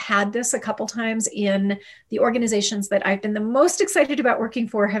differences. I've had this a couple times in the organizations that I've been the most excited about working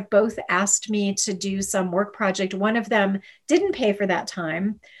for, have both asked me to do some work project. One of them didn't pay for that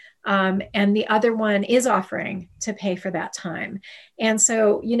time. And the other one is offering to pay for that time. And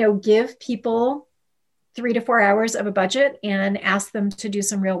so, give people 3 to 4 hours of a budget and ask them to do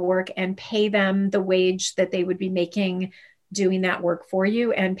some real work and pay them the wage that they would be making doing that work for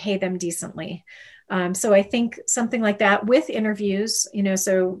you, and pay them decently. So I think something like that with interviews,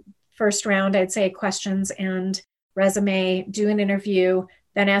 so first round, I'd say questions and resume, do an interview,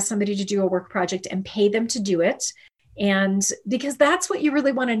 then ask somebody to do a work project and pay them to do it. And because that's what you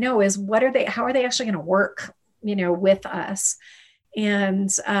really want to know is how are they actually going to work, with us? And,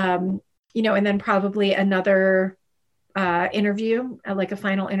 and then probably another interview, like a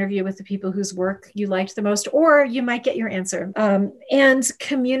final interview with the people whose work you liked the most, or you might get your answer. And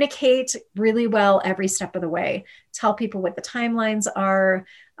communicate really well every step of the way. Tell people what the timelines are.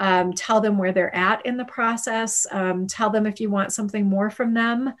 Tell them where they're at in the process. Tell them if you want something more from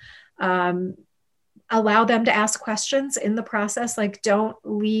them. Allow them to ask questions in the process. Like, don't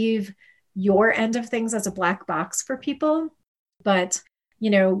leave your end of things as a black box for people, but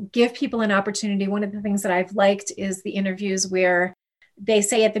give people an opportunity. One of the things that I've liked is the interviews where they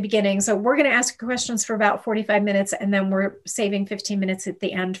say at the beginning, so we're going to ask questions for about 45 minutes, and then we're saving 15 minutes at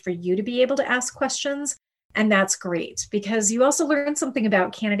the end for you to be able to ask questions. And that's great, because you also learn something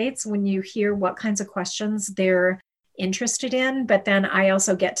about candidates when you hear what kinds of questions they're interested in. But then I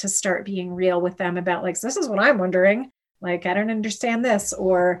also get to start being real with them about, like, this is what I'm wondering. Like, I don't understand this,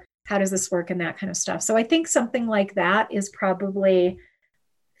 or how does this work, and that kind of stuff. So I think something like that is probably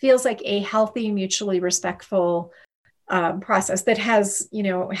feels like a healthy, mutually respectful process that has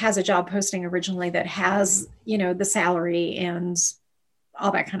a job posting originally that has, the salary and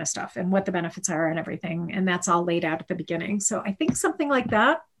all that kind of stuff and what the benefits are and everything. And that's all laid out at the beginning. So I think something like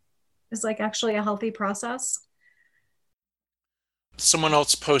that is like actually a healthy process. Someone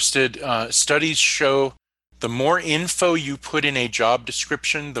else posted, studies show the more info you put in a job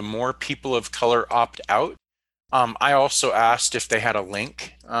description, the more people of color opt out. I also asked if they had a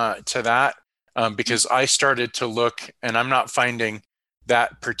link to that because I started to look, and I'm not finding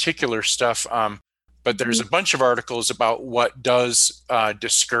that particular stuff, but there's a bunch of articles about what does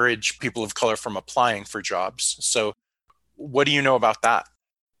discourage people of color from applying for jobs. So what do you know about that?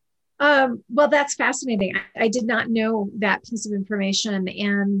 Well, that's fascinating. I did not know that piece of information.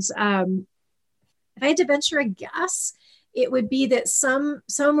 And if I had to venture a guess, it would be that some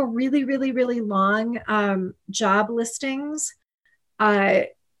really, really, really long job listings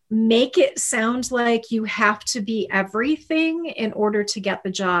make it sound like you have to be everything in order to get the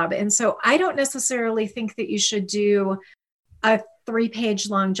job. And so I don't necessarily think that you should do a 3-page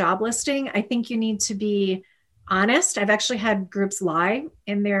long job listing. I think you need to be honest. I've actually had groups lie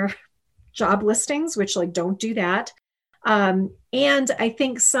in their job listings, which, like, don't do that. And I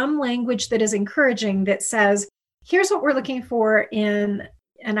think some language that is encouraging, that says, here's what we're looking for in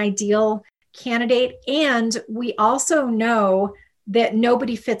an ideal candidate. And we also know that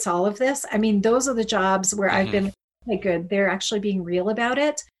nobody fits all of this. I mean, those are the jobs where I've been, okay, good, they're actually being real about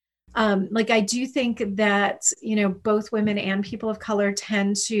it. Like, I do think that, both women and people of color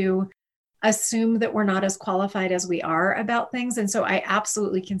tend to assume that we're not as qualified as we are about things. And so I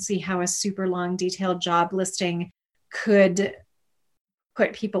absolutely can see how a super long, detailed job listing could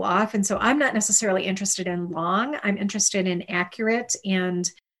put people off. And so I'm not necessarily interested in long. I'm interested in accurate and,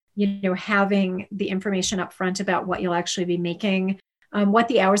 having the information up front about what you'll actually be making, what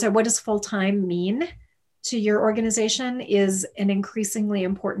the hours are. What does full-time mean to your organization is an increasingly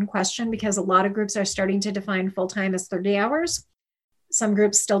important question, because a lot of groups are starting to define full-time as 30 hours. Some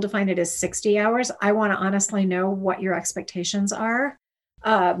groups still define it as 60 hours. I want to honestly know what your expectations are.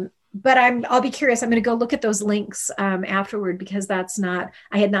 But I'll be curious. I'm going to go look at those links afterward, because I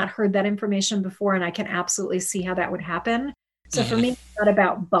had not heard that information before, and I can absolutely see how that would happen. So for me, it's not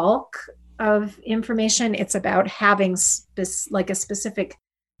about bulk of information. It's about having like a specific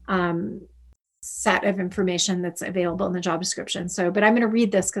set of information that's available in the job description. So, but I'm going to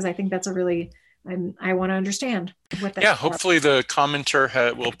read this because I think that's I want to understand what that. Yeah, hopefully the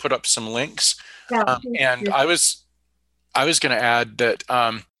commenter will put up some links. Yeah, and I was going to add that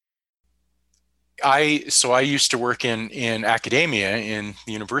I used to work in academia in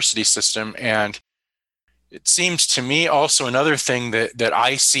the university system, and it seems to me also another thing that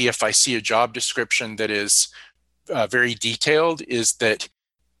I see if I see a job description that is very detailed is that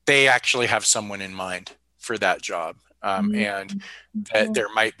they actually have someone in mind for that job. And that there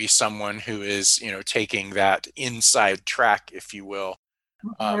might be someone who is, taking that inside track, if you will,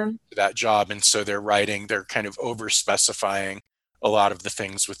 to that job. And so they're kind of over specifying a lot of the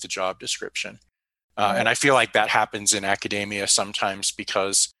things with the job description. And I feel like that happens in academia sometimes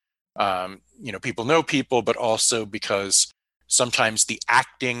because, people know people, but also because sometimes the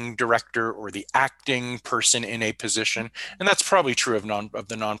acting director or the acting person in a position, and that's probably true of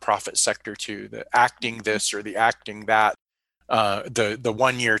the nonprofit sector too, the acting this or the acting that, the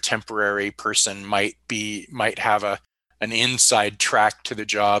 1 year temporary person might have an inside track to the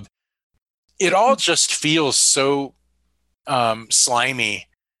job. It all just feels so slimy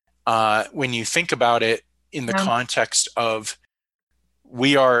when you think about it in the context of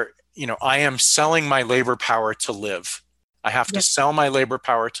I am selling my labor power to live. I have to sell my labor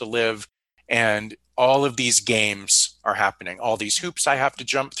power to live, and all of these games are happening. All these hoops I have to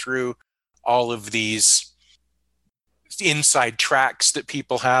jump through, all of these inside tracks that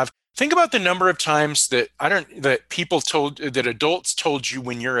people have. Think about the number of times that adults told you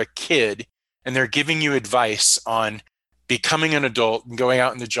when you're a kid, and they're giving you advice on becoming an adult and going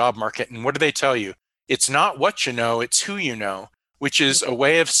out in the job market. And what do they tell you? It's not what you know, it's who you know, which is a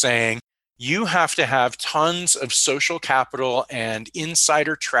way of saying you have to have tons of social capital and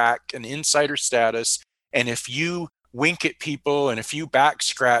insider track and insider status. And if you wink at people and if you back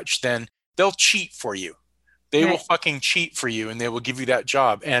scratch, then they'll cheat for you. They will fucking cheat for you, and they will give you that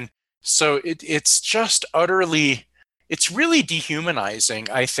job. And so it's just it's really dehumanizing,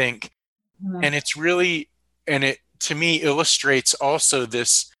 I think. And it to me illustrates also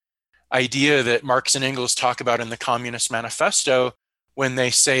this idea that Marx and Engels talk about in the Communist Manifesto, when they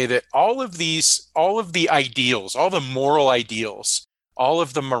say that all of the ideals, all the moral ideals, all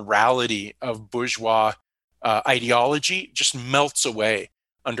of the morality of bourgeois ideology just melts away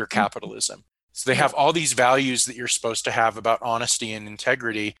under capitalism. So they have all these values that you're supposed to have about honesty and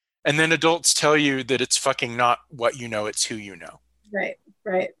integrity. And then adults tell you that it's fucking not what you know, it's who you know.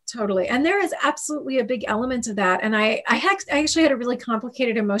 Right. Totally. And there is absolutely a big element of that. And I actually had a really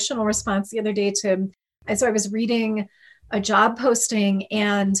complicated emotional response the other day so I was reading a job posting,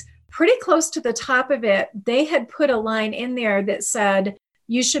 and pretty close to the top of it, they had put a line in there that said,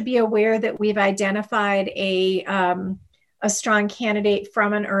 you should be aware that we've identified a strong candidate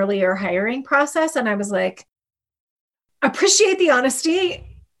from an earlier hiring process. And I was like, appreciate the honesty.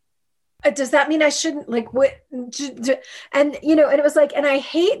 Does that mean I shouldn't what? And, and it was like, and I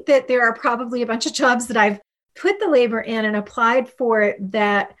hate that there are probably a bunch of jobs that I've put the labor in and applied for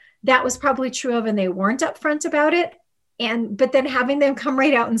that was probably true of, and they weren't upfront about it. But then having them come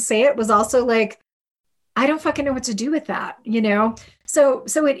right out and say it was also like, I don't fucking know what to do with that, So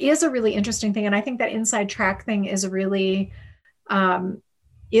it is a really interesting thing. And I think that inside track thing is really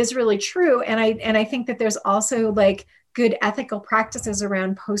true. And I think that there's also good ethical practices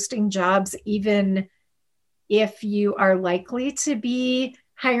around posting jobs, even if you are likely to be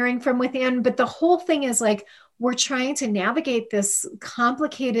hiring from within. But the whole thing is we're trying to navigate this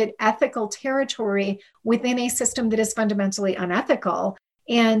complicated ethical territory within a system that is fundamentally unethical.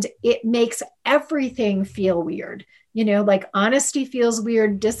 And it makes everything feel weird. Honesty feels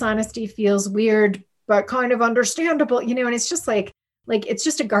weird, dishonesty feels weird, but kind of understandable, and it's just it's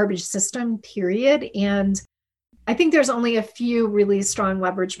just a garbage system, period. And I think there's only a few really strong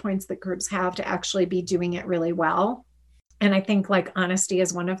leverage points that groups have to actually be doing it really well. And I think honesty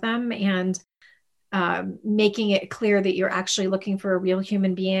is one of them. And making it clear that you're actually looking for a real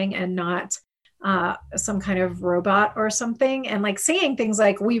human being and not some kind of robot or something. And saying things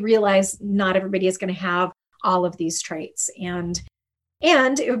like, we realize not everybody is going to have all of these traits. And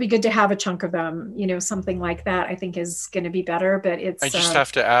it would be good to have a chunk of them, something like that, I think is going to be better. But I just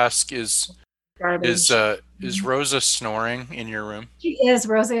have to ask, is Rosa snoring in your room? She is.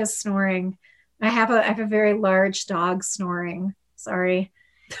 Rosa is snoring. I have a very large dog snoring. Sorry.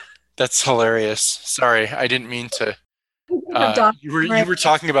 That's hilarious. Sorry, I didn't mean to. You were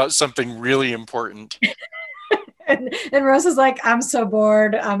talking about something really important. and Rosa's like, I'm so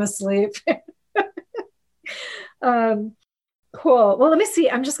bored. I'm asleep. Cool. Well, let me see.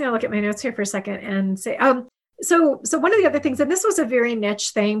 I'm just going to look at my notes here for a second and say, so one of the other things, and this was a very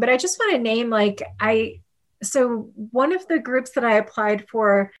niche thing, but I just want to name so one of the groups that I applied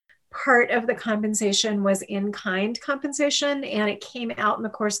for, part of the compensation was in-kind compensation. And it came out in the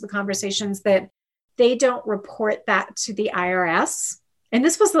course of the conversations that they don't report that to the IRS. And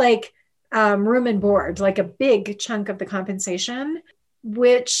this was room and board, a big chunk of the compensation,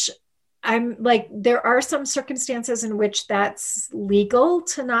 which I'm there are some circumstances in which that's legal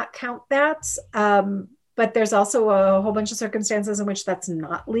to not count that. but there's also a whole bunch of circumstances in which that's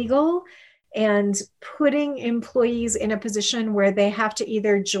not legal. And putting employees in a position where they have to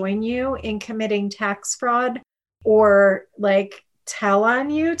either join you in committing tax fraud or like tell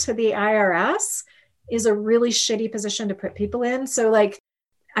on you to the IRS is a really shitty position to put people in. So like,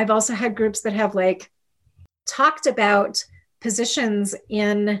 I've also had groups that have like talked about positions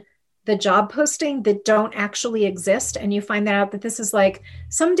in the job posting that don't actually exist. And you find that out that this is like,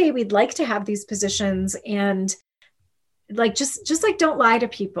 someday we'd like to have these positions, and like, just like, don't lie to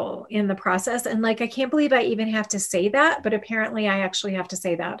people in the process. And like, I can't believe I even have to say that, but apparently I actually have to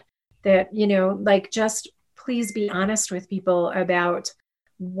say that, you know, like, just please be honest with people about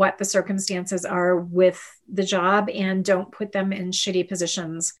what the circumstances are with the job, and don't put them in shitty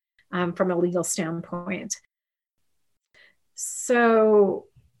positions from a legal standpoint. So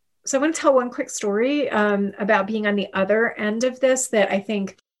I want to tell one quick story about being on the other end of this that I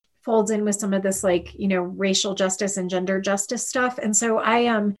think folds in with some of this, like, you know, racial justice and gender justice stuff. And so I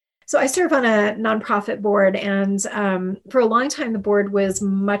serve on a nonprofit board, and for a long time, the board was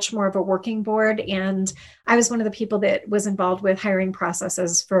much more of a working board. And I was one of the people that was involved with hiring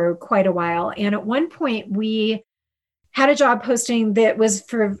processes for quite a while. And at one point, we had a job posting that was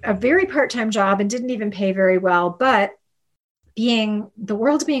for a very part-time job and didn't even pay very well. But being the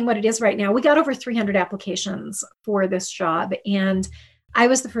world being what it is right now, we got over 300 applications for this job. And I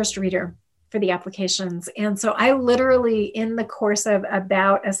was the first reader for the applications. And so I literally, in the course of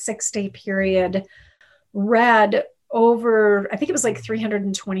about a 6-day period, read over, I think it was like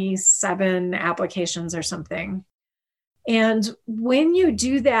 327 applications or something. And when you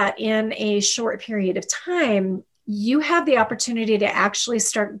do that in a short period of time, you have the opportunity to actually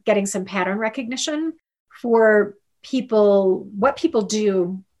start getting some pattern recognition for people, what people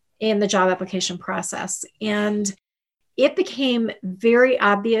do in the job application process. And it became very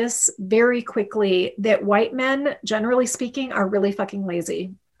obvious very quickly that white men, generally speaking, are really fucking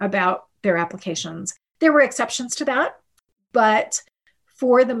lazy about their applications. There were exceptions to that, but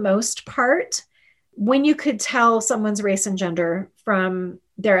for the most part, when you could tell someone's race and gender from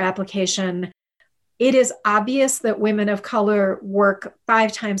their application, it is obvious that women of color work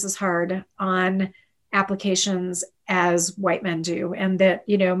 5 times as hard on applications as white men do, and that,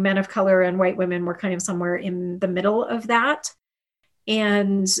 you know, men of color and white women were kind of somewhere in the middle of that.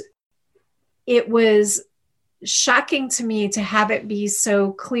 And it was shocking to me to have it be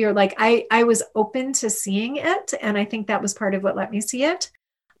so clear. Like I was open to seeing it, and I think that was part of what let me see it.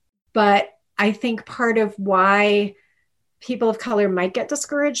 But I think part of why people of color might get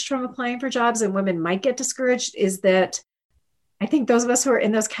discouraged from applying for jobs and women might get discouraged is that I think those of us who are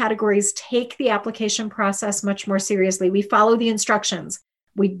in those categories take the application process much more seriously. We follow the instructions.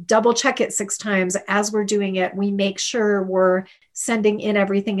 We double check it 6 times as we're doing it. We make sure we're sending in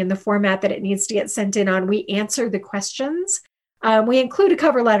everything in the format that it needs to get sent in on. We answer the questions. We include a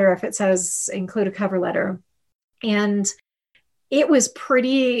cover letter if it says include a cover letter. And it was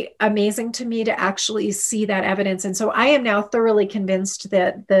pretty amazing to me to actually see that evidence. And so I am now thoroughly convinced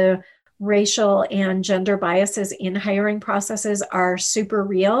that the racial and gender biases in hiring processes are super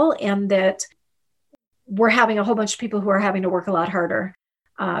real, and that we're having a whole bunch of people who are having to work a lot harder.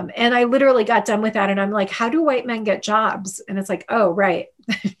 And I literally got done with that, and I'm like, how do white men get jobs? And it's like, oh, right.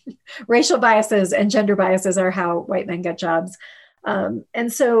 Racial biases and gender biases are how white men get jobs.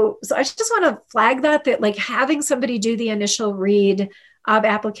 And so I just want to flag that like having somebody do the initial read of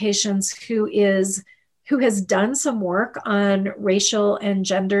applications who has done some work on racial and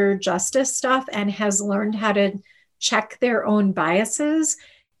gender justice stuff and has learned how to check their own biases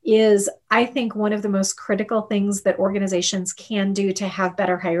is, I think, one of the most critical things that organizations can do to have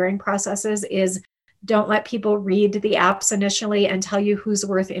better hiring processes is don't let people read the apps initially and tell you who's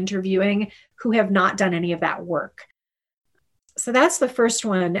worth interviewing who have not done any of that work. So that's the first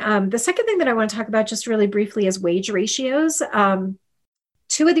one. The second thing that I want to talk about just really briefly is wage ratios.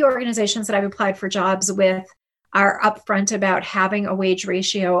 2 of the organizations that I've applied for jobs with are upfront about having a wage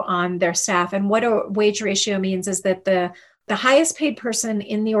ratio on their staff. And what a wage ratio means is that the highest paid person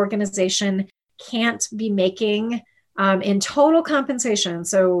in the organization can't be making in total compensation,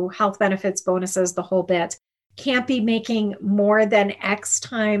 so health benefits, bonuses, the whole bit, can't be making more than X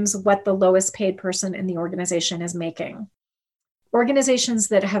times what the lowest paid person in the organization is making. Organizations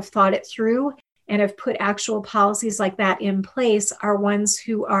that have thought it through and have put actual policies like that in place are ones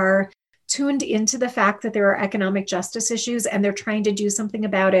who are tuned into the fact that there are economic justice issues, and they're trying to do something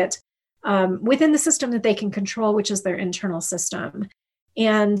about it within the system that they can control, which is their internal system.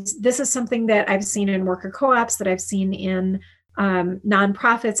 And this is something that I've seen in worker co-ops, that I've seen in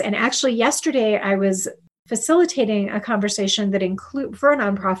nonprofits. And actually yesterday I was facilitating a conversation for a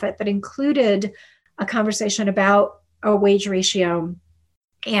nonprofit that included a conversation about a wage ratio,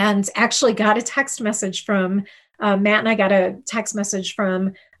 and actually got a text message from Matt and I got a text message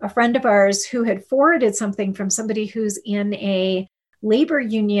from a friend of ours who had forwarded something from somebody who's in a labor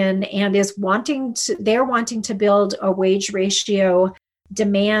union and is wanting to build a wage ratio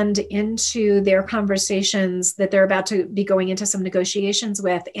demand into their conversations that they're about to be going into some negotiations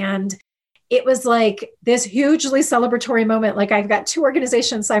with. And it was like this hugely celebratory moment. Like, I've got two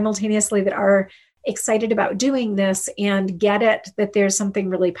organizations simultaneously that are excited about doing this and get it, that there's something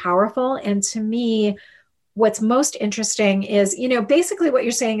really powerful. And to me, what's most interesting is, basically what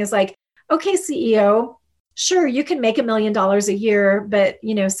you're saying is like, okay, CEO, sure, you can make $1 million a year, but,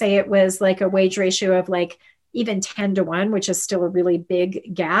 say it was like a wage ratio of like even 10-1, which is still a really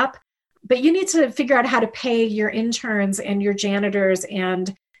big gap. But you need to figure out how to pay your interns and your janitors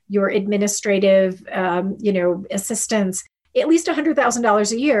and your administrative, assistants at least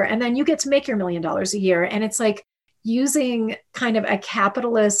 $100,000 a year. And then you get to make your $1 million a year. And it's like using kind of a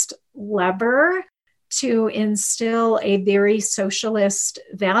capitalist lever to instill a very socialist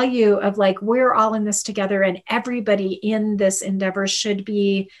value of like, we're all in this together and everybody in this endeavor should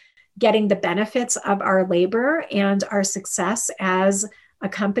be getting the benefits of our labor and our success as a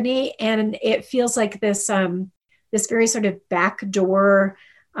company. And it feels like this very sort of backdoor,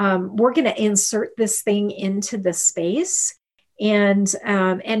 we're going to insert this thing into the space and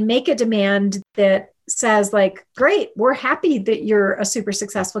make a demand that says like, great, we're happy that you're a super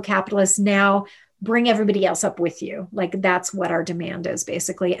successful capitalist. Now bring everybody else up with you. Like, that's what our demand is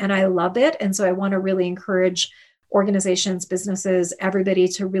basically. And I love it. And so I want to really encourage organizations, businesses, everybody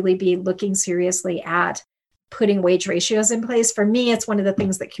to really be looking seriously at putting wage ratios in place. For me, it's one of the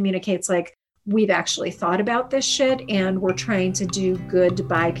things that communicates like, we've actually thought about this shit and we're trying to do good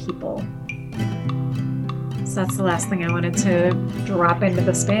by people. So that's the last thing I wanted to drop into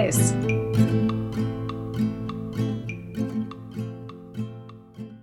the space.